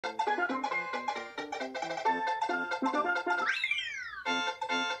Hello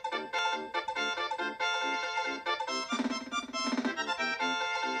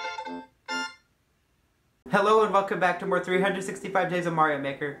and welcome back to more 365 Days of Mario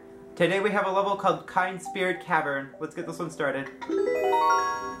Maker. Today we have a level called Kind Spirit Cavern. Let's get this one started.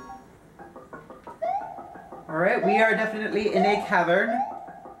 Alright, we are definitely in a cavern.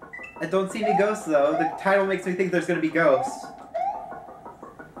 I don't see any ghosts though. The title makes me think there's gonna be ghosts.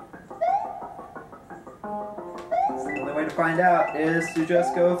 So the only way to find out is to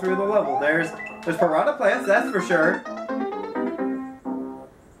just go through the level. There's piranha plants, that's for sure.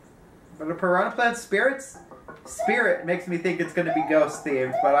 But are piranha plants spirits? Spirit makes me think it's gonna be ghost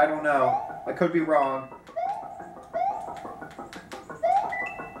themed, but I don't know. I could be wrong.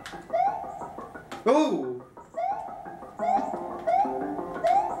 Ooh!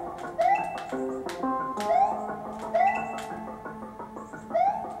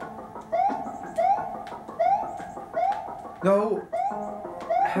 No!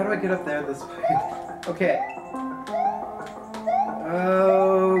 How do I get up there this way? Okay.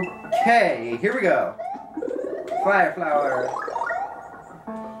 Okay, here we go. Fire flower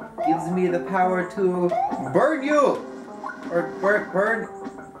gives me the power to burn you! Or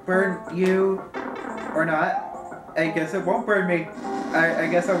burn you. Or not. I guess it won't burn me. I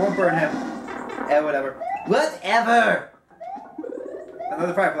guess I won't burn him. Whatever. Whatever!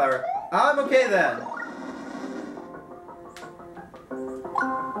 Another fire flower. I'm okay then.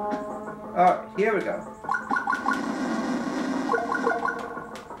 Oh, here we go.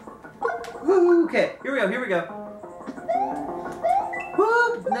 Woo, okay, here we go.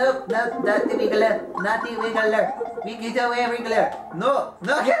 Whoop! Nope, not the wiggler. Not the wiggler. We go away, wiggler. No,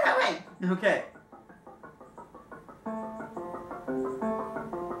 get away! Okay.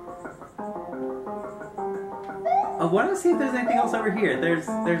 I want to see if there's anything else over here. There's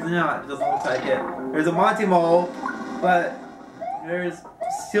not. It doesn't look like it. There's a Monty Mole, but there's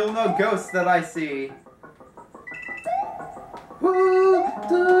still no ghosts that I see. Woo!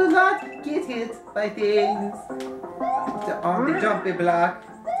 Do not get hit by things. On the jumpy block.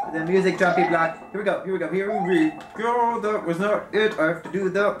 The music jumpy block. Here we go. That was not it. I have to do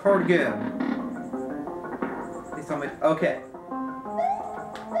that part again. Please tell me. Okay.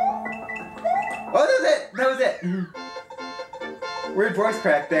 Oh, that was it! Weird voice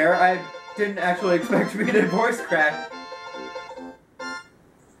crack there. I didn't actually expect me to voice crack.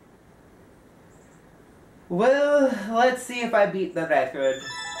 Well, let's see if I beat the record.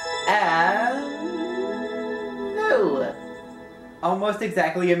 No! Almost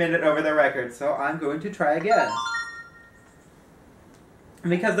exactly a minute over the record, so I'm going to try again.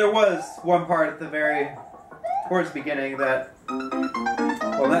 Because there was one part at the towards the beginning that,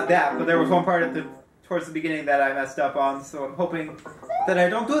 well, not that, but there was one part towards the beginning that I messed up on, so I'm hoping that I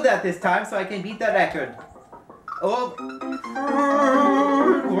don't do that this time so I can beat the record. Oh!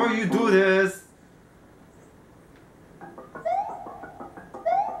 Why you do this?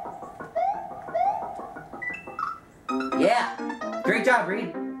 Yeah! Great job,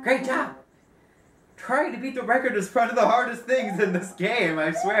 Reed! Great job! Trying to beat the record is one of the hardest things in this game,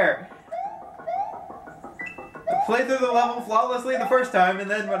 I swear. I played through the level flawlessly the first time,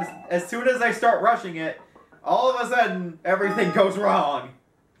 and then as soon as I start rushing it, all of a sudden, everything goes wrong.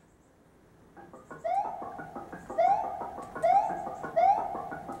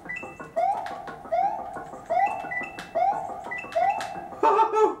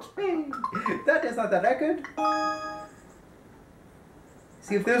 Okay! That is not the record.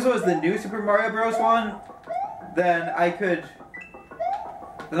 See, if this was the new Super Mario Bros. One, then I could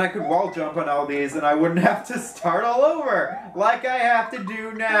wall jump on all these and I wouldn't have to start all over, like I have to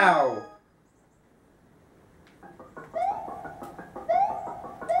do now.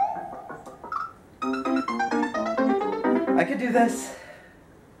 I could do this.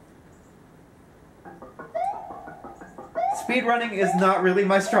 Speedrunning is not really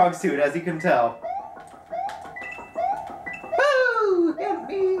my strong suit, as you can tell.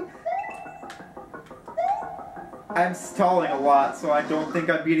 I'm stalling a lot, so I don't think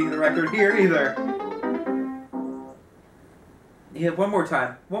I'm beating the record here either. Yeah, one more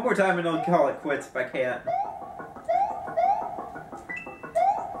time. One more time and I'll call it quits if I can't.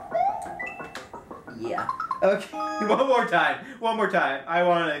 Yeah. Okay, one more time. One more time. I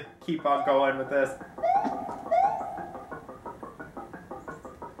want to keep on going with this.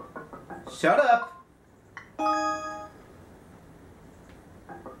 Shut up!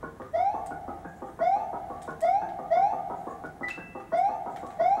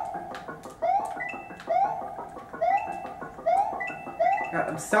 God,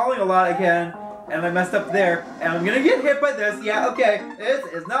 I'm stalling a lot again, and I messed up there, and I'm gonna get hit by this. Yeah, okay, this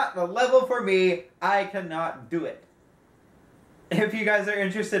is not the level for me. I cannot do it. If you guys are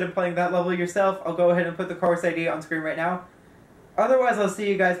interested in playing that level yourself, I'll go ahead and put the course ID on screen right now. Otherwise, I'll see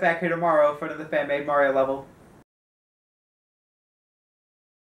you guys back here tomorrow for the fan-made Mario level.